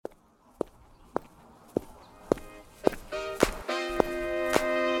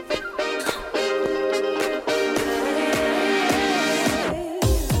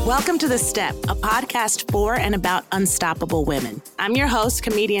Welcome to The Step, a podcast for and about unstoppable women. I'm your host,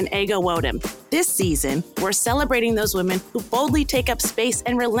 comedian Ego Wodem. This season, we're celebrating those women who boldly take up space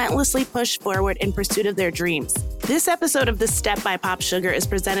and relentlessly push forward in pursuit of their dreams. This episode of The Step by Pop Sugar is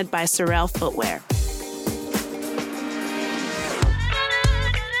presented by Sorel Footwear.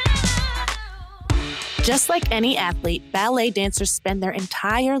 Just like any athlete, ballet dancers spend their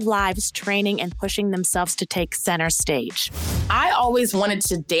entire lives training and pushing themselves to take center stage. I always wanted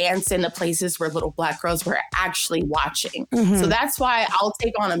to dance in the places where little Black girls were actually watching. So that's why I'll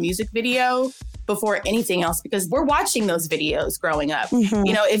take on a music video before anything else, because we're watching those videos growing up.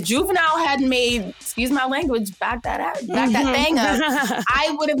 You know, if Juvenile hadn't made, excuse my language, back that thing up,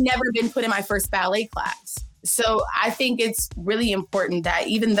 I would have never been put in my first ballet class. So I think it's really important that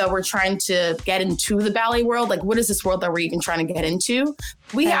even though we're trying to get into the ballet world, like what is this world that we're even trying to get into?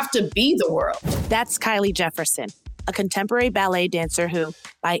 We have to be the world. That's Kylie Jefferson, a contemporary ballet dancer who,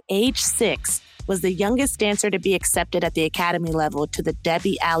 by age 6, was the youngest dancer to be accepted at the academy level to the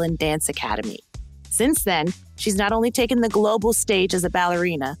Debbie Allen Dance Academy. Since then, she's not only taken the global stage as a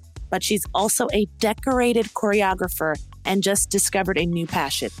ballerina, but she's also a decorated choreographer and just discovered a new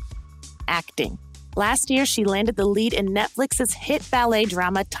passion: acting. Last year, she landed the lead in Netflix's hit ballet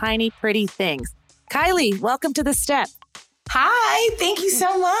drama, Tiny Pretty Things. Kylie, welcome to The Step. Hi, thank you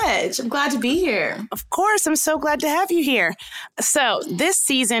so much. I'm glad to be here. Of course, I'm so glad to have you here. So this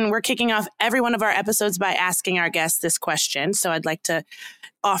season, we're kicking off every one of our episodes by asking our guests this question. So I'd like to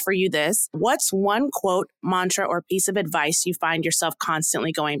offer you this. What's one quote, mantra, or piece of advice you find yourself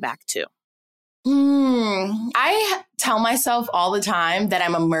constantly going back to? I tell myself all the time that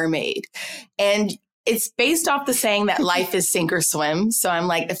I'm a mermaid, and it's based off the saying that life is sink or swim. So I'm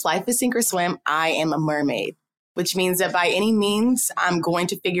like, if life is sink or swim, I am a mermaid, which means that by any means, I'm going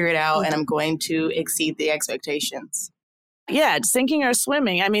to figure it out and I'm going to exceed the expectations. Yeah, sinking or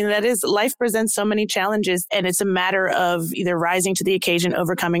swimming. I mean, that is, life presents so many challenges, and it's a matter of either rising to the occasion,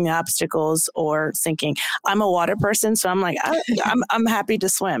 overcoming the obstacles, or sinking. I'm a water person, so I'm like, I'm happy to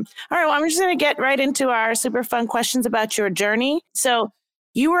swim. All right, well, I'm just going to get right into our super fun questions about your journey. So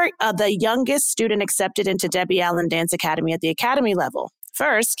you were the youngest student accepted into Debbie Allen Dance Academy at the academy level.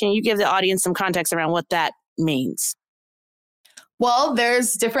 First, can you give the audience some context around what that means? Well,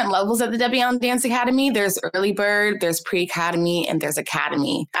 there's different levels at the Debbie Allen Dance Academy. There's early bird, there's pre-academy, and there's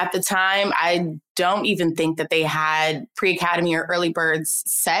academy. At the time, I don't even think that they had pre-academy or early birds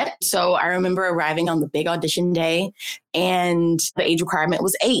set. So I remember arriving on the big audition day, and the age requirement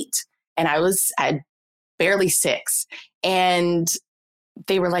was 8. And I had barely 6. And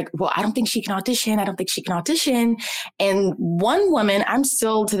they were like, well, I don't think she can audition. I don't think she can audition. And one woman, I'm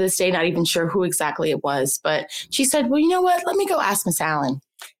still to this day not even sure who exactly it was, but she said, well, you know what? Let me go ask Miss Allen.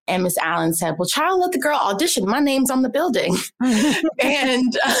 And Miss Allen said, well, child, let the girl audition. My name's on the building.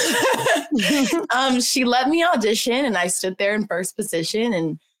 And she let me audition, and I stood there in first position.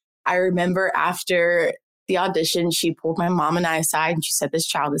 And I remember after the audition, she pulled my mom and I aside and she said, this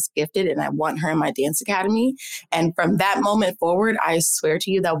child is gifted and I want her in my dance academy. And from that moment forward, I swear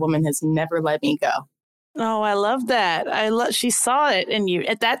to you, that woman has never let me go. Oh, I love that. She saw it in you.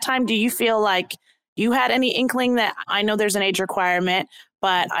 At that time, do you feel like you had any inkling that I know there's an age requirement,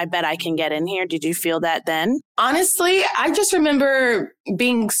 but I bet I can get in here? Did you feel that then? Honestly, I just remember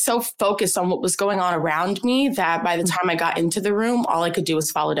being so focused on what was going on around me that by the time I got into the room, all I could do was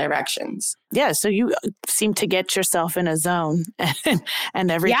follow directions. Yeah. So you seem to get yourself in a zone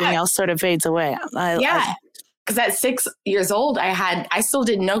and everything else sort of fades away. Because at 6 years old, I still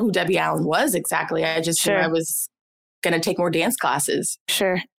didn't know who Debbie Allen was exactly. I just knew I was going to take more dance classes.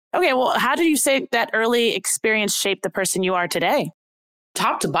 Sure. Okay. Well, how did you say that early experience shaped the person you are today?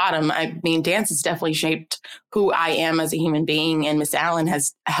 Top to bottom, I mean, dance has definitely shaped who I am as a human being. And Miss Allen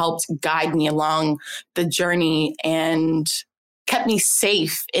has helped guide me along the journey and kept me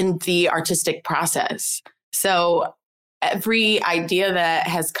safe in the artistic process. So every idea that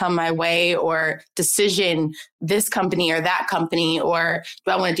has come my way or decision, this company or that company, or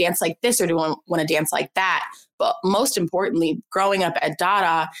do I want to dance like this or do I want to dance like that? But most importantly, growing up at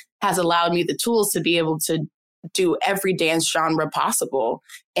Dada has allowed me the tools to be able to do every dance genre possible.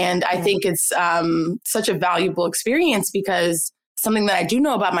 And I think it's such a valuable experience, because something that I do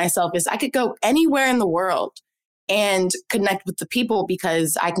know about myself is I could go anywhere in the world and connect with the people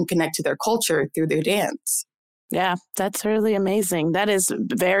because I can connect to their culture through their dance. Yeah, that's really amazing. That is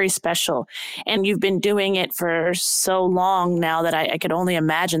very special. And you've been doing it for so long now that I could only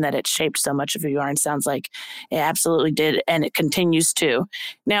imagine that it shaped so much of who you are. And sounds like it absolutely did. And it continues to.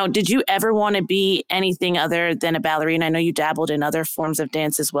 Now, did you ever want to be anything other than a ballerina? I know you dabbled in other forms of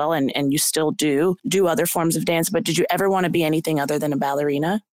dance as well, and you still do other forms of dance. But did you ever want to be anything other than a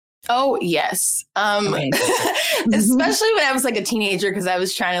ballerina? Oh, yes. Okay. Especially when I was like a teenager, because I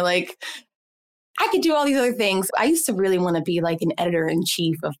was trying to like, I could do all these other things. I used to really want to be like an editor in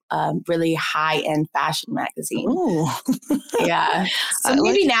chief of a really high end fashion magazine. Ooh. Yeah. So Like,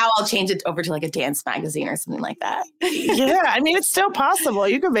 maybe now I'll change it over to like a dance magazine or something like that. yeah, I mean, it's still possible.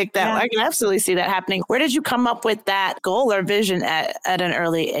 You can make that. Yeah. I can absolutely see that happening. Where did you come up with that goal or vision at an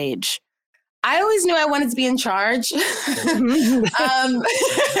early age? I always knew I wanted to be in charge.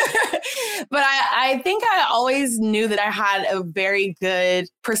 But I think I always knew that I had a very good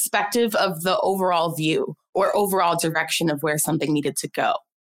perspective of the overall view or overall direction of where something needed to go.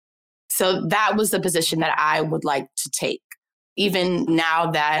 So that was the position that I would like to take. Even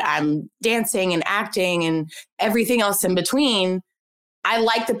now that I'm dancing and acting and everything else in between, I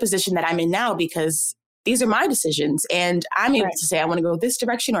like the position that I'm in now because these are my decisions. And I'm able to say, I want to go this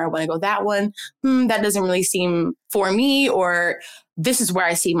direction or I want to go that one. That doesn't really seem for me, or this is where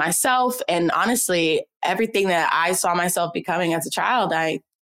I see myself. And honestly, everything that I saw myself becoming as a child, I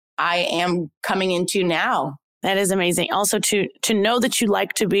am coming into now. That is amazing. Also to know that you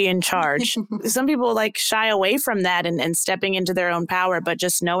like to be in charge. Some people like shy away from that and stepping into their own power, but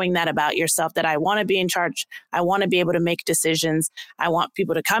just knowing that about yourself, that I want to be in charge. I want to be able to make decisions. I want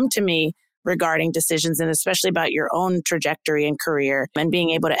people to come to me regarding decisions, and especially about your own trajectory and career, and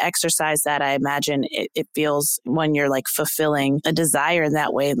being able to exercise that. I imagine it feels when you're like fulfilling a desire in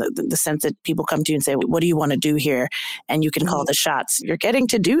that way, the sense that people come to you and say, what do you want to do here? And you can call the shots. You're getting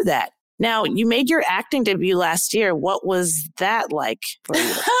to do that. Now, you made your acting debut last year. What was that like for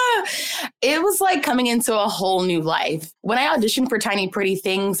you? It was like coming into a whole new life. When I auditioned for Tiny Pretty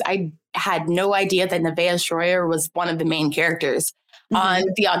Things, I had no idea that Nevaeh Schroyer was one of the main characters. On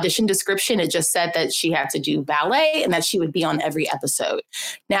the audition description, it just said that she had to do ballet and that she would be on every episode.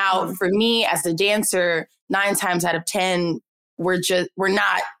 Now, for me as a dancer, 9 times out of 10, we're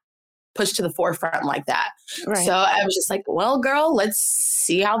not pushed to the forefront like that. Right. So I was just like, well, girl, let's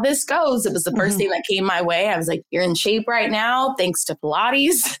see how this goes. It was the first thing that came my way. I was like, you're in shape right now, thanks to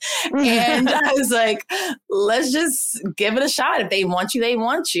Pilates. And I was like, let's just give it a shot. If they want you, they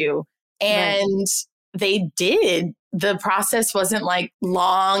want you. And they did. The process wasn't like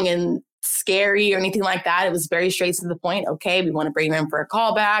long and scary or anything like that. It was very straight to the point. Okay, we want to bring you in for a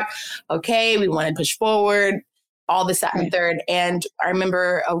callback. Okay, we want to push forward. All this, that, and third. And I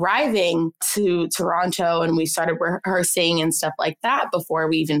remember arriving to Toronto and we started rehearsing and stuff like that before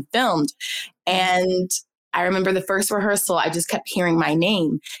we even filmed. And I remember the first rehearsal, I just kept hearing my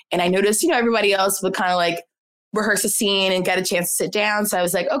name. And I noticed, everybody else would kind of like rehearse a scene and get a chance to sit down. So I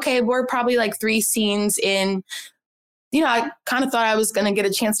was like, okay, we're probably like 3 scenes in. I kind of thought I was going to get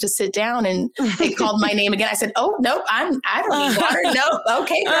a chance to sit down, and they called my name again. I said, oh, nope, I don't need water. No.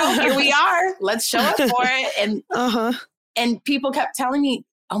 Okay, girl, here we are. Let's show up for it. And people kept telling me,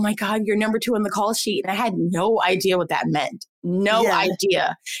 oh my God, you're number 2 on the call sheet. And I had no idea what that meant. No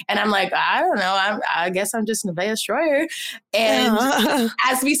idea. And I'm like, I don't know. I guess I'm just Nevaeh Schroyer. And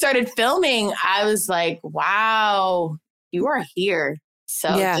as we started filming, I was like, wow, you are here. So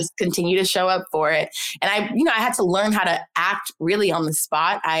just continue to show up for it. And I had to learn how to act really on the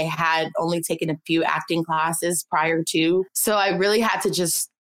spot. I had only taken a few acting classes prior to. So I really had to just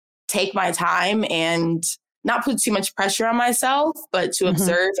take my time and not put too much pressure on myself, but to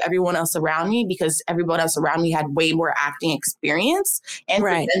observe everyone else around me, because everyone else around me had way more acting experience and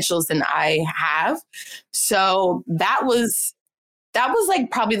credentials than I have. So that was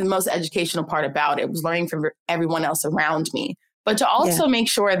like probably the most educational part about it, was learning from everyone else around me. But to also make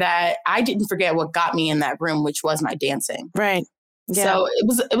sure that I didn't forget what got me in that room, which was my dancing. Right. Yeah. So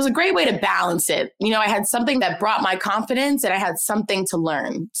it was a great way to balance it. I had something that brought my confidence and I had something to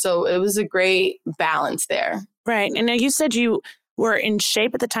learn. So it was a great balance there. Right. And now you said you were in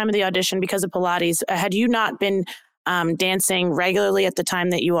shape at the time of the audition because of Pilates. Had you not been dancing regularly at the time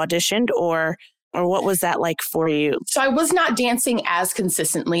that you auditioned, or what was that like for you? So I was not dancing as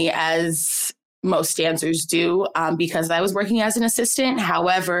consistently as most dancers do, because I was working as an assistant.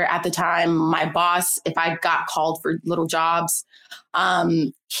 However, at the time, my boss, if I got called for little jobs,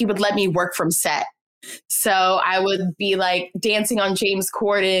 he would let me work from set. So I would be like dancing on James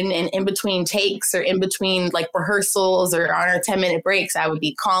Corden, and in between takes or in between like rehearsals or on our 10-minute breaks, I would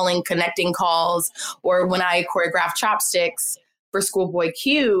be connecting calls. Or when I choreographed Chopsticks for Schoolboy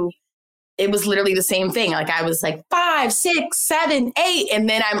Q, it was literally the same thing. Like I was like 5, 6, 7, 8. And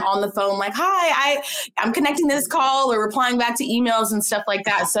then I'm on the phone like, hi, I'm connecting this call or replying back to emails and stuff like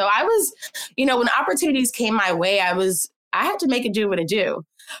that. So I was, when opportunities came my way, I had to make it do what it do.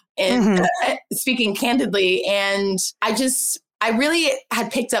 And speaking candidly, and I really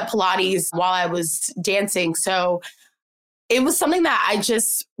had picked up Pilates while I was dancing. So it was something that I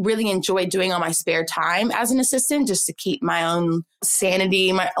just really enjoyed doing on my spare time as an assistant, just to keep my own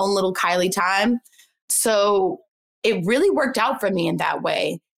sanity, my own little Kylie time. So it really worked out for me in that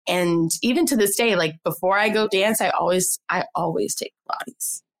way. And even to this day, like before I go dance, I always take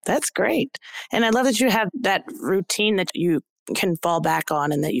Pilates. That's great. And I love that you have that routine that you can fall back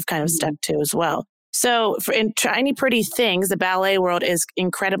on and that you've kind of stuck to as well. So in Tiny Pretty Things, the ballet world is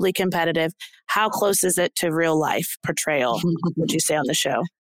incredibly competitive. How close is it to real life portrayal, would you say, on the show?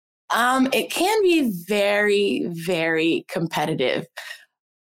 It can be very, very competitive.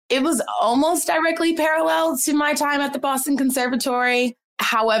 It was almost directly parallel to my time at the Boston Conservatory.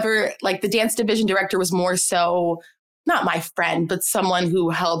 However, like the dance division director was more so not my friend, but someone who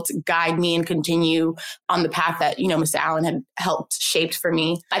helped guide me and continue on the path that, Mr. Allen had helped shaped for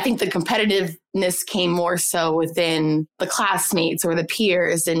me. I think the competitiveness came more so within the classmates or the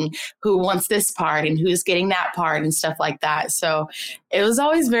peers and who wants this part and who's getting that part and stuff like that. So it was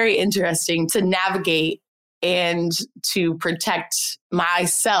always very interesting to navigate and to protect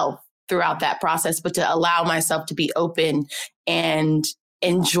myself throughout that process, but to allow myself to be open and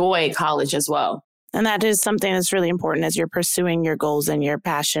enjoy college as well. And that is something that's really important as you're pursuing your goals and your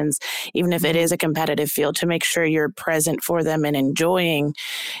passions, even if it is a competitive field, to make sure you're present for them and enjoying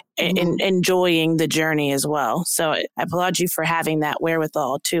the journey as well. So I applaud you for having that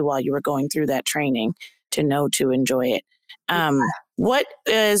wherewithal too while you were going through that training to know to enjoy it. What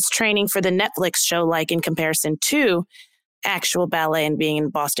is training for the Netflix show like in comparison to actual ballet and being in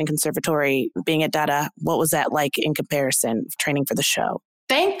Boston Conservatory, being at Dada? What was that like in comparison, training for the show?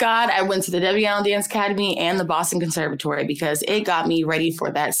 Thank God I went to the Debbie Allen Dance Academy and the Boston Conservatory because it got me ready for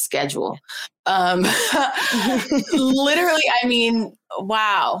that schedule. Literally, I mean,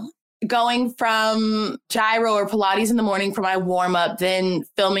 wow. Going from gyro or Pilates in the morning for my warm up, then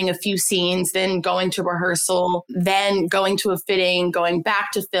filming a few scenes, then going to rehearsal, then going to a fitting, going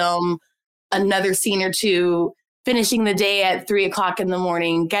back to film another scene or two, finishing the day at 3:00 in the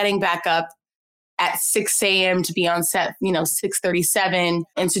morning, getting back up at 6 a.m. to be on set, 6:37,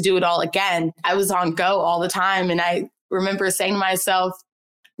 and to do it all again. I was on go all the time. And I remember saying to myself,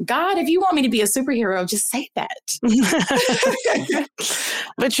 God, if you want me to be a superhero, just say that.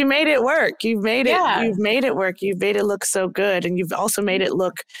 But you made it work. You've made it. Yeah. You've made it work. You've made it look so good. And you've also made it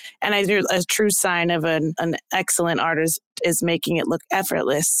look, and I do a true sign of an excellent artist is making it look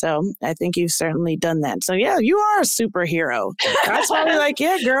effortless. So I think you've certainly done that. So yeah, you are a superhero. That's why we're like,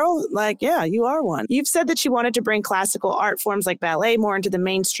 yeah, girl, like, yeah, you are one. You've said that you wanted to bring classical art forms like ballet more into the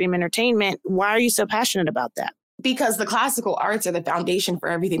mainstream entertainment. Why are you so passionate about that? Because the classical arts are the foundation for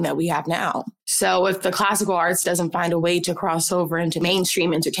everything that we have now. So if the classical arts doesn't find a way to cross over into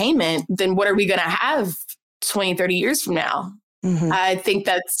mainstream entertainment, then what are we going to have 20, 30 years from now? Mm-hmm. I think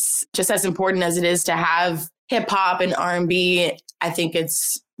that's just as important as it is to have hip hop and R&B. I think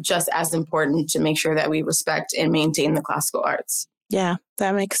it's just as important to make sure that we respect and maintain the classical arts. Yeah,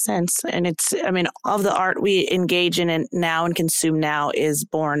 that makes sense. And all of the art we engage in now and consume now is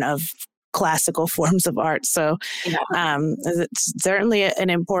born of classical forms of art. So it's certainly an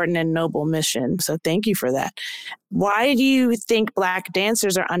important and noble mission. So thank you for that. Why do you think Black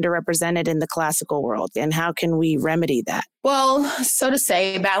dancers are underrepresented in the classical world, and how can we remedy that? Well, so to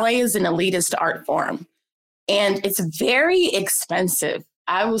say, ballet is an elitist art form, and it's very expensive.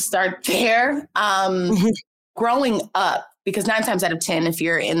 I will start there. Growing up, because 9 times out of 10, if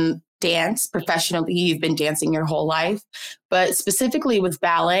you're in dance professionally, you've been dancing your whole life. But specifically with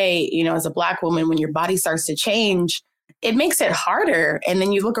ballet, as a Black woman, when your body starts to change, it makes it harder. And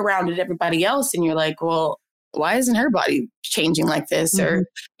then you look around at everybody else and you're like, well, why isn't her body changing like this? Mm-hmm. Or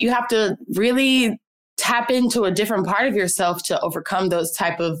you have to really tap into a different part of yourself to overcome those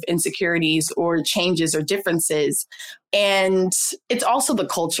type of insecurities or changes or differences. And it's also the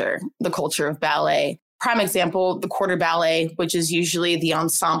culture of ballet. Prime example, the quarter ballet, which is usually the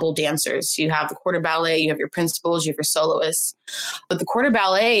ensemble dancers. You have the quarter ballet, you have your principals, you have your soloists. But the quarter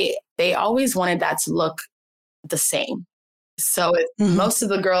ballet, they always wanted that to look the same. So most of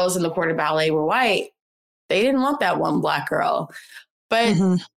the girls in the quarter ballet were white. They didn't want that one Black girl. But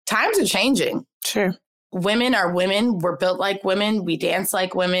times are changing. Sure. Women are women. We're built like women. We dance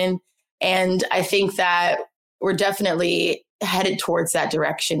like women. And I think that we're definitely headed towards that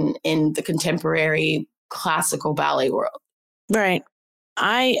direction in the contemporary classical ballet world. Right.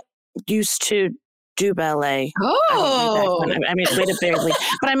 I used to do ballet. Oh, I mean, barely,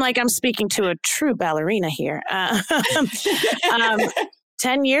 but I'm speaking to a true ballerina here.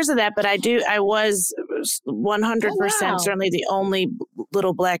 10 years of that, but I was 100% certainly the only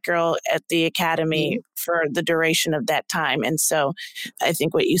little Black girl at the academy for the duration of that time. And so I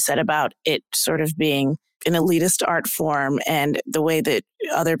think what you said about it sort of being an elitist art form, and the way that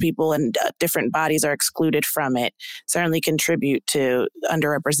other people and different bodies are excluded from it certainly contribute to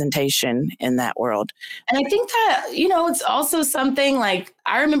underrepresentation in that world. And I think that, it's also something like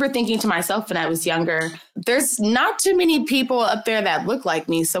I remember thinking to myself when I was younger, there's not too many people up there that look like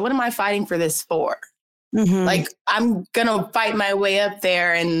me. So what am I fighting for this for? Mm-hmm. Like, I'm going to fight my way up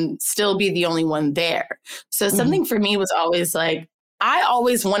there and still be the only one there. So something for me was always like, I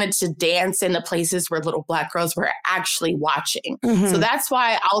always wanted to dance in the places where little Black girls were actually watching. So that's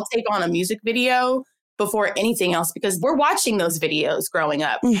why I'll take on a music video before anything else, because we're watching those videos growing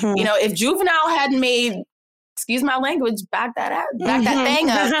up. If Juvenile hadn't made, excuse my language, back that thing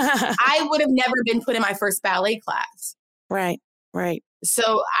up, I would have never been put in my first ballet class. Right.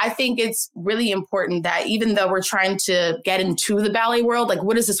 So I think it's really important that even though we're trying to get into the ballet world, like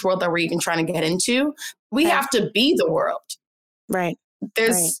what is this world that we're even trying to get into? We have to be the world. Right.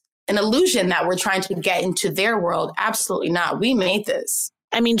 There's an illusion that we're trying to get into their world. Absolutely not. We made this.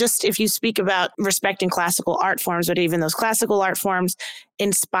 I mean, just if you speak about respecting classical art forms, but even those classical art forms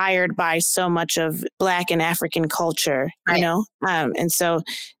inspired by so much of Black and African culture, and so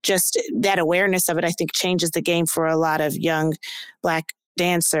just that awareness of it, I think, changes the game for a lot of young Black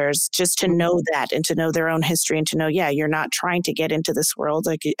dancers, just to know that and to know their own history and to know, you're not trying to get into this world,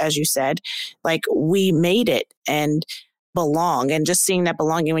 like, as you said, like we made it and belong, and just seeing that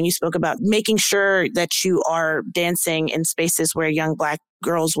belonging. When you spoke about making sure that you are dancing in spaces where young Black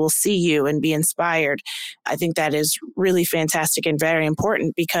girls will see you and be inspired, I think that is really fantastic and very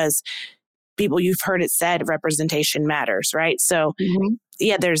important, because people, you've heard it said, representation matters, right? So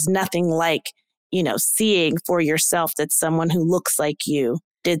there's nothing like, seeing for yourself that someone who looks like you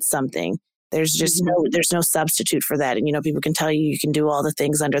did something. There's just there's no substitute for that. And, people can tell you can do all the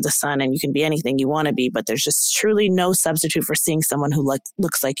things under the sun and you can be anything you want to be, but there's just truly no substitute for seeing someone who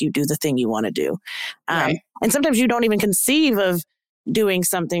looks like you do the thing you want to do. And sometimes you don't even conceive of doing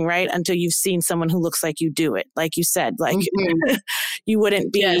something, right, until you've seen someone who looks like you do it. Like you said, like you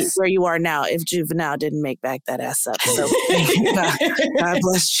wouldn't be where you are now if Juvenile didn't make Back That Ass Up. So God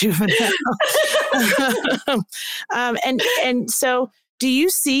bless Juvenile. And so, do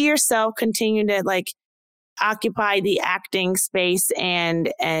you see yourself continue to occupy the acting space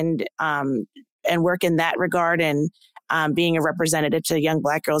and work in that regard, and being a representative to young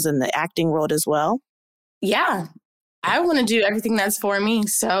Black girls in the acting world as well? Yeah, I want to do everything that's for me.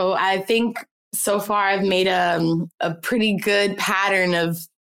 So I think so far I've made a pretty good pattern of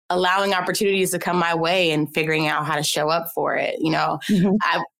allowing opportunities to come my way and figuring out how to show up for it.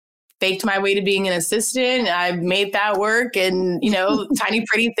 I faked my way to being an assistant. I made that work, and, tiny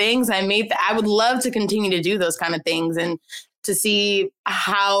pretty things. I would love to continue to do those kind of things and to see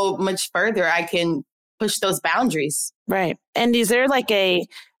how much further I can push those boundaries. Right. And is there a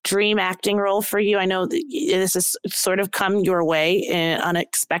dream acting role for you? I know that this has sort of come your way in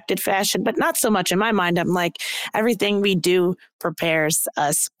unexpected fashion, but not so much in my mind. I'm like, everything we do prepares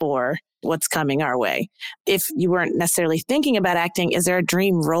us for what's coming our way. If you weren't necessarily thinking about acting, is there a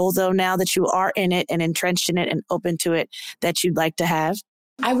dream role, though, now that you are in it and entrenched in it and open to it, that you'd like to have?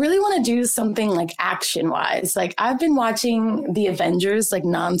 I really want to do something action wise. I've been watching the Avengers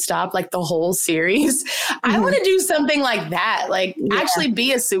nonstop, the whole series. I want to do something like that, actually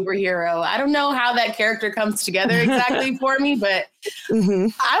be a superhero. I don't know how that character comes together exactly for me, but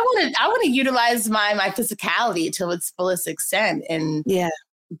I want to utilize my physicality to its fullest extent and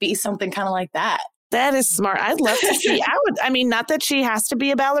be something kind of like that. That is smart. I'd love to see. Not that she has to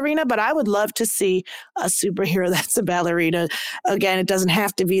be a ballerina, but I would love to see a superhero that's a ballerina. Again, it doesn't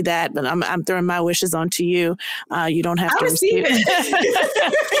have to be that, but I'm throwing my wishes onto you. You don't have to receive it.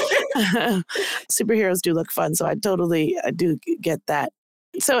 Superheroes do look fun, so I do get that.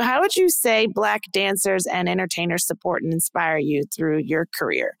 So how would you say Black dancers and entertainers support and inspire you through your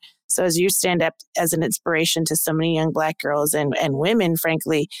career? So as you stand up as an inspiration to so many young Black girls and women,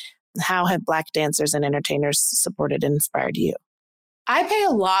 frankly, how have Black dancers and entertainers supported and inspired you? I pay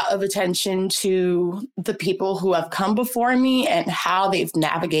a lot of attention to the people who have come before me and how they've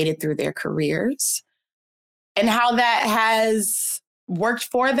navigated through their careers and how that has worked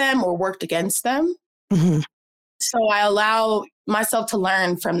for them or worked against them. So I allow myself to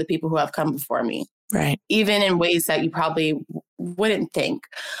learn from the people who have come before me. Right. Even in ways that you probably wouldn't think.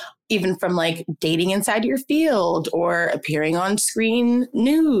 Even from dating inside your field or appearing on screen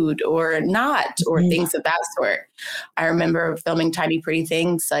nude or not, or things of that sort. I remember filming Tiny Pretty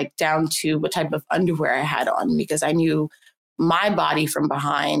Things, down to what type of underwear I had on, because I knew my body from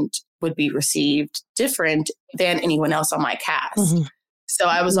behind would be received different than anyone else on my cast. So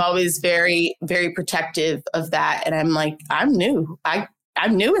I was always very, very protective of that. And I'm I'm new. I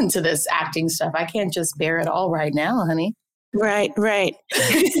I'm new into this acting stuff. I can't just bear it all right now, honey. Right.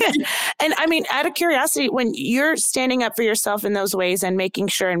 And I mean, out of curiosity, when you're standing up for yourself in those ways and making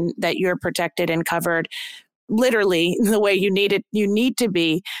sure that you're protected and covered, literally the way you need to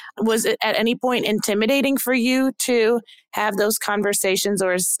be, was it at any point intimidating for you to have those conversations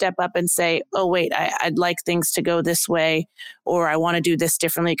or step up and say, oh, wait, I'd like things to go this way, or I want to do this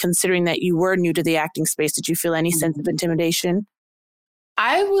differently, considering that you were new to the acting space? Did you feel any sense of intimidation?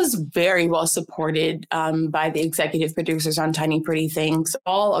 I was very well supported by the executive producers on Tiny Pretty Things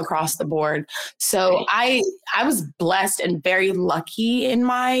all across the board. So I was blessed and very lucky in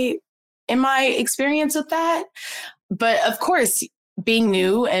my experience with that. But of course, being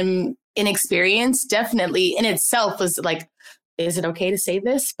new and inexperienced definitely in itself was like, is it okay to say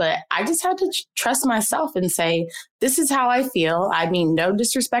this? But I just had to trust myself and say, this is how I feel. I mean, no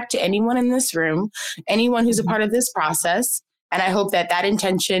disrespect to anyone in this room, anyone who's a part of this process. And I hope that that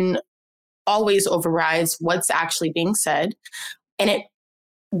intention always overrides what's actually being said. And it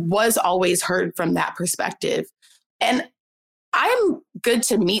was always heard from that perspective. And I'm good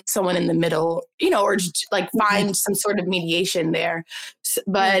to meet someone in the middle, or just like find some sort of mediation there.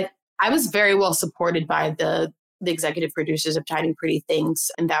 But I was very well supported by the executive producers of Tiny Pretty Things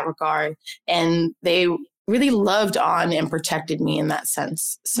in that regard. And they really loved on and protected me in that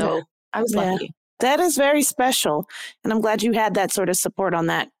sense. So I was lucky. That is very special. And I'm glad you had that sort of support on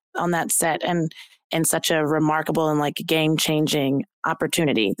that set and such a remarkable and like game-changing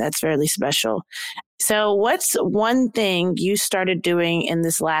opportunity. That's really special. So what's one thing you started doing in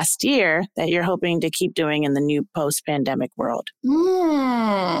this last year that you're hoping to keep doing in the new post-pandemic world?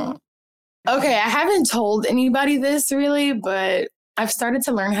 Okay, I haven't told anybody this really, but I've started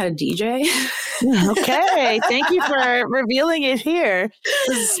to learn how to DJ. Okay, thank you for revealing it here.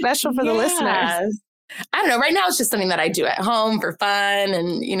 This is special for the listeners. I don't know. Right now, it's just something that I do at home for fun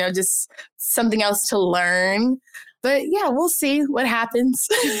and, just something else to learn. But yeah, we'll see what happens.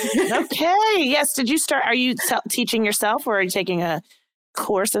 Okay. Yes. Did you start? Are you teaching yourself or are you taking a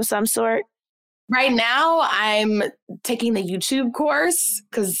course of some sort? Right now, I'm taking the YouTube course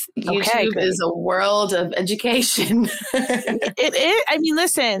because YouTube is a world of education. It is. I mean,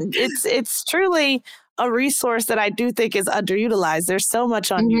 listen, it's truly a resource that I do think is underutilized. There's so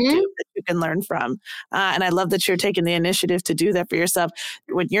much on YouTube that you can learn from. And I love that you're taking the initiative to do that for yourself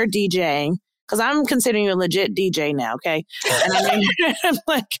when you're DJing. Because I'm considering you a legit DJ now, okay? And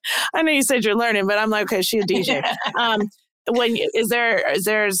I know you said you're learning, but I'm like, okay, she's a DJ. Is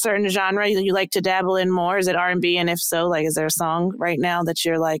there a certain genre you like to dabble in more? Is it R&B? And if so, like, is there a song right now that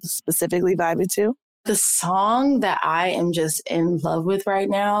you're like specifically vibing to? The song that I am just in love with right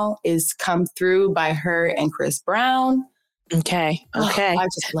now is Come Through by her and Chris Brown. Okay. Oh, I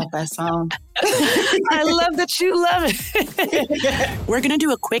just love that song. I love that you love it. We're going to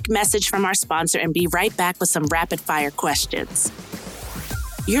do a quick message from our sponsor and be right back with some rapid fire questions.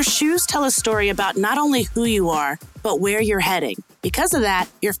 Your shoes tell a story about not only who you are, but where you're heading. Because of that,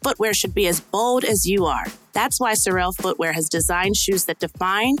 your footwear should be as bold as you are. That's why Sorel Footwear has designed shoes that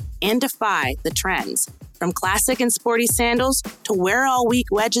define and defy the trends. From classic and sporty sandals to wear-all-week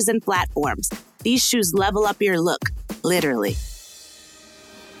wedges and platforms, these shoes level up your look, literally.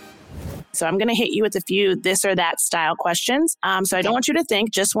 So I'm going to hit you with a few this or that style questions. So I don't want you to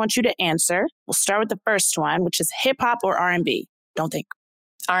think, just want you to answer. We'll start with the first one, which is hip-hop or R&B? Don't think.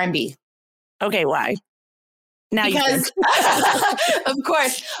 R&B. Okay, why? Now because, of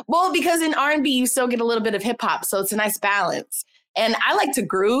course. Well, because in R&B, you still get a little bit of hip hop. So it's a nice balance. And I like to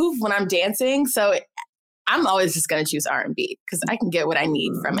groove when I'm dancing. So I'm always just going to choose R&B because I can get what I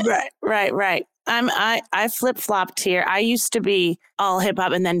need from it. Right. I flip-flopped here. I used to be all hip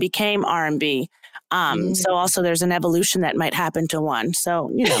hop and then became R&B. So also there's an evolution that might happen to one. So,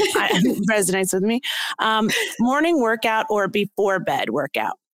 it resonates with me. Morning workout or before bed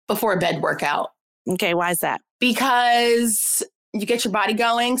workout? Before bed workout. Okay. Why is that? Because you get your body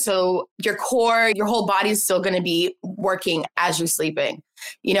going. So your core, your whole body is still going to be working as you're sleeping.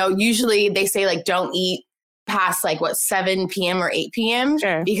 Usually they say like, don't eat past 7 p.m. or 8 p.m.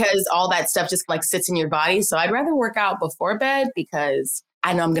 Sure. Because all that stuff just sits in your body. So I'd rather work out before bed because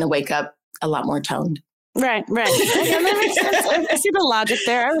I know I'm going to wake up a lot more toned. Right. Okay, that makes sense. I see the logic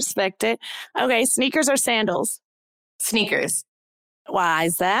there. I respect it. Okay. Sneakers or sandals? Sneakers. Why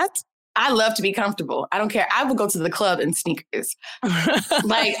is that? I love to be comfortable. I don't care. I will go to the club in sneakers.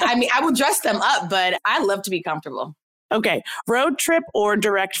 I will dress them up, but I love to be comfortable. Okay. Road trip or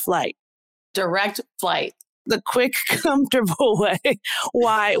direct flight? Direct flight. The quick, comfortable way.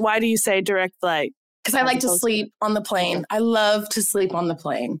 Why do you say direct flight? Because I like to sleep on the plane. I love to sleep on the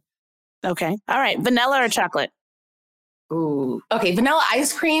plane. Okay. All right. Vanilla or chocolate? Ooh. Okay, vanilla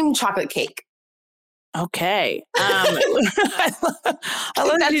ice cream, chocolate cake. Okay. I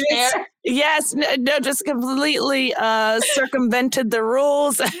love That's you just, fair. yes, no, just completely circumvented the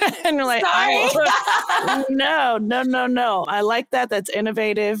rules. And you're like, Sorry. oh, no, no, no, no. I like that. That's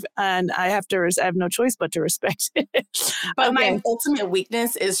innovative. And I have no choice but to respect it. But Okay. my ultimate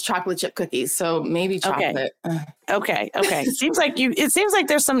weakness is chocolate chip cookies. So maybe Okay. chocolate. Okay. It seems like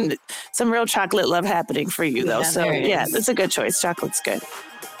there's some real chocolate love happening for you though. Yeah, So there yeah, is. that's a good choice. Chocolate's good.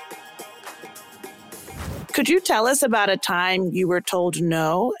 Could you tell us about a time you were told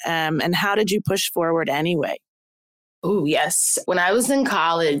no, and how did you push forward anyway? Oh, yes. When I was in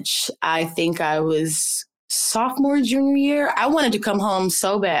college, I think I was sophomore, junior year, I wanted to come home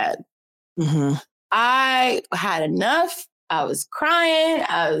so bad. Mm-hmm. I had enough. I was crying.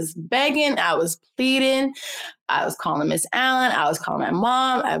 I was begging. I was pleading. I was calling Miss Allen. I was calling my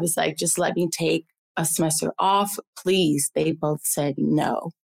mom. I was like, just let me take a semester off, please. They both said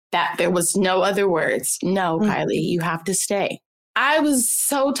no. That there was no other words. No, Kylie, you have to stay. I was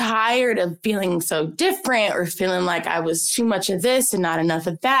so tired of feeling so different or feeling like I was too much of this and not enough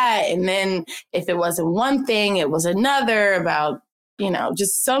of that. And then if it wasn't one thing, it was another about,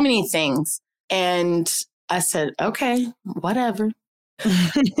 just so many things. And I said, okay, whatever.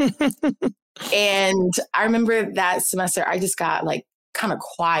 And I remember that semester, I just got like kind of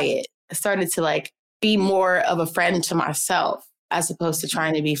quiet. I started to like be more of a friend to myself as opposed to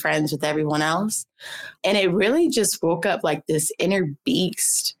trying to be friends with everyone else. And it really just woke up like this inner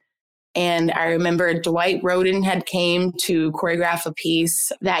beast. And I remember Dwight Roden had came to choreograph a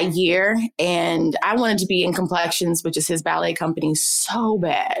piece that year. And I wanted to be in Complexions, which is his ballet company, so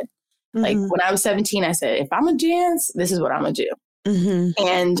bad. Mm-hmm. Like when I was 17, I said, if I'm going to dance, this is what I'm going to do. Mm-hmm.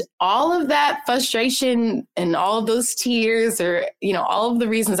 And all of that frustration and all of those tears or, all of the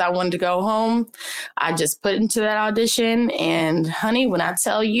reasons I wanted to go home, I just put into that audition. And honey, when I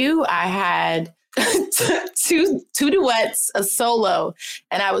tell you, I had two duets, a solo,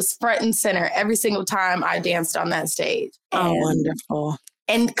 and I was front and center every single time I danced on that stage. Oh, wonderful.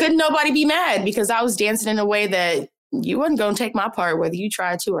 And couldn't nobody be mad because I was dancing in a way that you wasn't going to take my part, whether you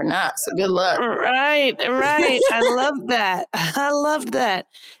tried to or not. So good luck. Right. I love that. I love that.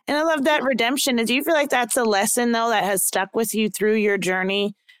 And I love that redemption. Do you feel like that's a lesson, though, that has stuck with you through your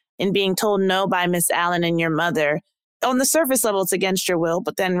journey in being told no by Miss Allen and your mother? On the surface level, it's against your will,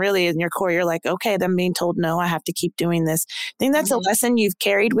 but then really in your core, you're like, okay, then being told no, I have to keep doing this. I think that's a lesson you've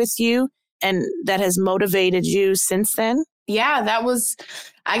carried with you and that has motivated you since then. Yeah, that was,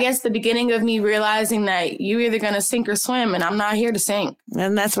 I guess, the beginning of me realizing that you're either going to sink or swim, and I'm not here to sink.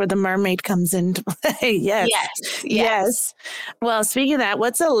 And that's where the mermaid comes into play. Yes. Well, speaking of that,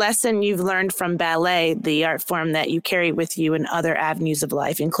 what's a lesson you've learned from ballet, the art form that you carry with you in other avenues of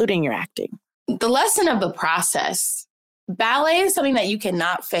life, including your acting? The lesson of the process. Ballet is something that you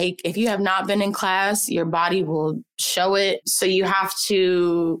cannot fake. If you have not been in class, your body will show it. So you have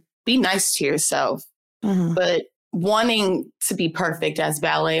to be nice to yourself. Mm-hmm. But wanting to be perfect, as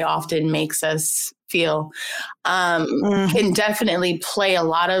ballet often makes us feel, can definitely play a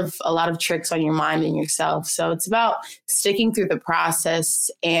lot of tricks on your mind and yourself. So it's about sticking through the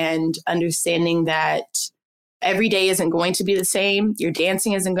process and understanding that every day isn't going to be the same. Your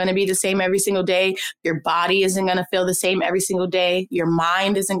dancing isn't going to be the same every single day. Your body isn't going to feel the same every single day. Your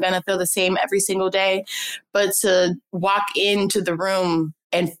mind isn't going to feel the same every single day. But to walk into the room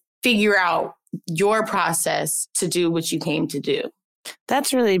and figure out your process to do what you came to do.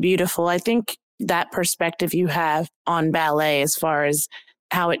 That's really beautiful. I think that perspective you have on ballet, as far as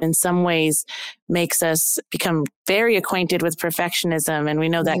how it in some ways makes us become very acquainted with perfectionism. And we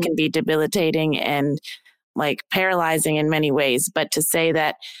know that can be debilitating and like paralyzing in many ways. But to say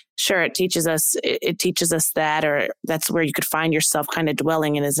that, sure, it teaches us that, or that's where you could find yourself kind of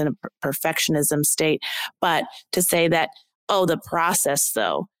dwelling in, is in a perfectionism state. But to say that, the process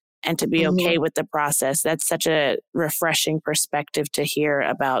though, and to be okay with the process. That's such a refreshing perspective to hear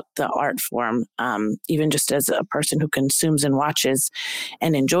about the art form, even just as a person who consumes and watches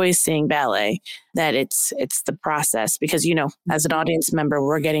and enjoys seeing ballet, that it's the process. Because, as an audience member,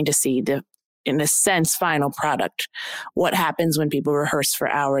 we're getting to see in a sense, final product, what happens when people rehearse for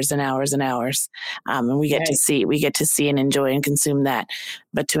hours and hours and hours. And we get to see and enjoy and consume that.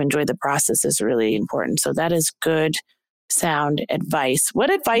 But to enjoy the process is really important. So that is good, sound advice. What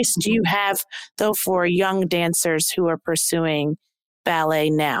advice do you have, though, for young dancers who are pursuing ballet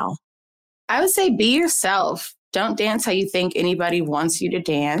now? I would say be yourself. Don't dance how you think anybody wants you to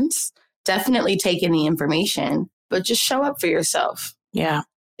dance. Definitely take in the information, but just show up for yourself. Yeah.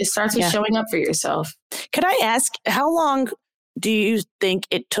 It starts with showing up for yourself. Could I ask, how long do you think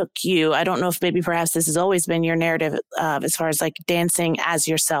it took you? I don't know if maybe perhaps this has always been your narrative as far as like dancing as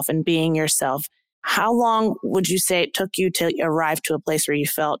yourself and being yourself. How long would you say it took you to arrive to a place where you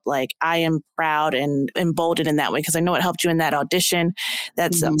felt like I am proud and emboldened in that way? Because I know it helped you in that audition,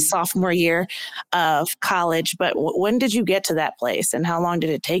 that's sophomore year of college. But when did you get to that place, and how long did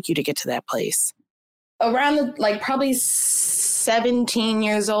it take you to get to that place? Around probably 17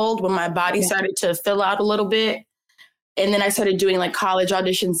 years old, when my body started to fill out a little bit. And then I started doing like college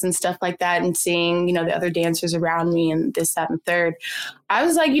auditions and stuff like that and seeing, the other dancers around me and this, that, and third. I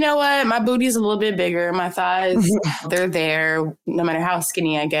was like, you know what? My booty's a little bit bigger. My thighs, they're there no matter how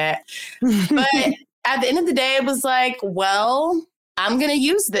skinny I get. But at the end of the day, it was like, well, I'm going to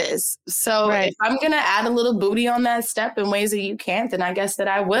use this. So if I'm going to add a little booty on that step in ways that you can't, then I guess that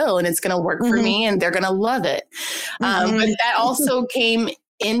I will. And it's going to work for me and they're going to love it. But that also came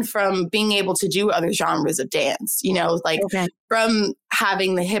in from being able to do other genres of dance, from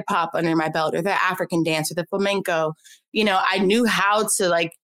having the hip hop under my belt or the African dance or the flamenco, I knew how to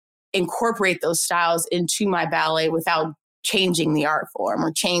incorporate those styles into my ballet without changing the art form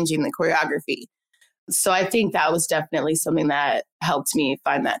or changing the choreography. So I think that was definitely something that helped me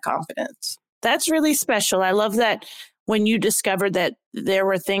find that confidence. That's really special. I love that when you discovered that there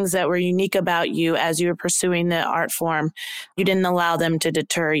were things that were unique about you as you were pursuing the art form, you didn't allow them to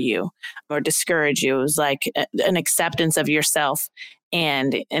deter you or discourage you. It was like an acceptance of yourself.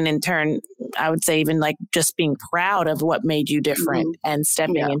 And in turn, I would say even just being proud of what made you different and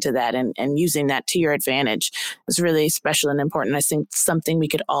stepping into that and using that to your advantage was really special and important. I think something we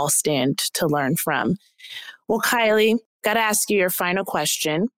could all stand to learn from. Well, Kylie, got to ask you your final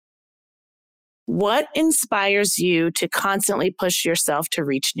question. What inspires you to constantly push yourself to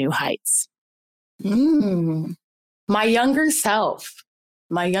reach new heights? My younger self.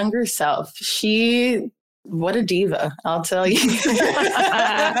 What a diva, I'll tell you.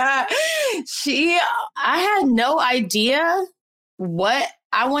 I had no idea what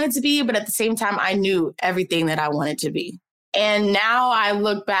I wanted to be, but at the same time, I knew everything that I wanted to be. And now I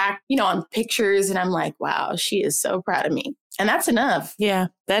look back, on pictures and I'm like, wow, she is so proud of me. And that's enough. Yeah,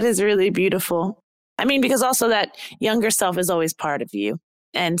 that is really beautiful. I mean, because also that younger self is always part of you.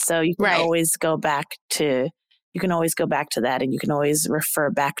 And so you can always go back to that, and you can always refer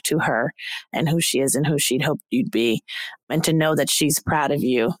back to her and who she is and who she'd hoped you'd be. And to know that she's proud of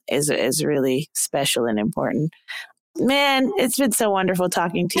you is really special and important. Man, it's been so wonderful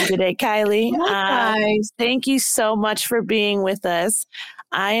talking to you today, Kylie. Thank you so much for being with us.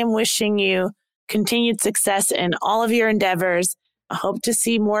 I am wishing you continued success in all of your endeavors. I hope to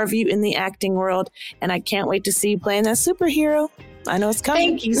see more of you in the acting world, and I can't wait to see you playing that superhero. I know it's coming.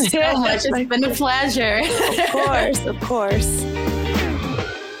 Thank you so much. It's been a pleasure. Of course.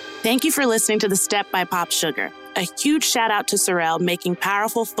 Thank you for listening to The Step by Pop Sugar. A huge shout out to Sorrel, making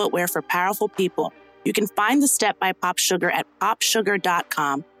powerful footwear for powerful people. You can find The Step by Pop Sugar at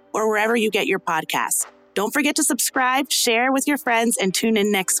popsugar.com or wherever you get your podcasts. Don't forget to subscribe, share with your friends, and tune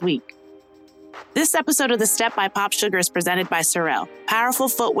in next week. This episode of The Step by Pop Sugar is presented by Sorrel, powerful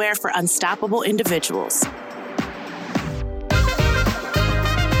footwear for unstoppable individuals.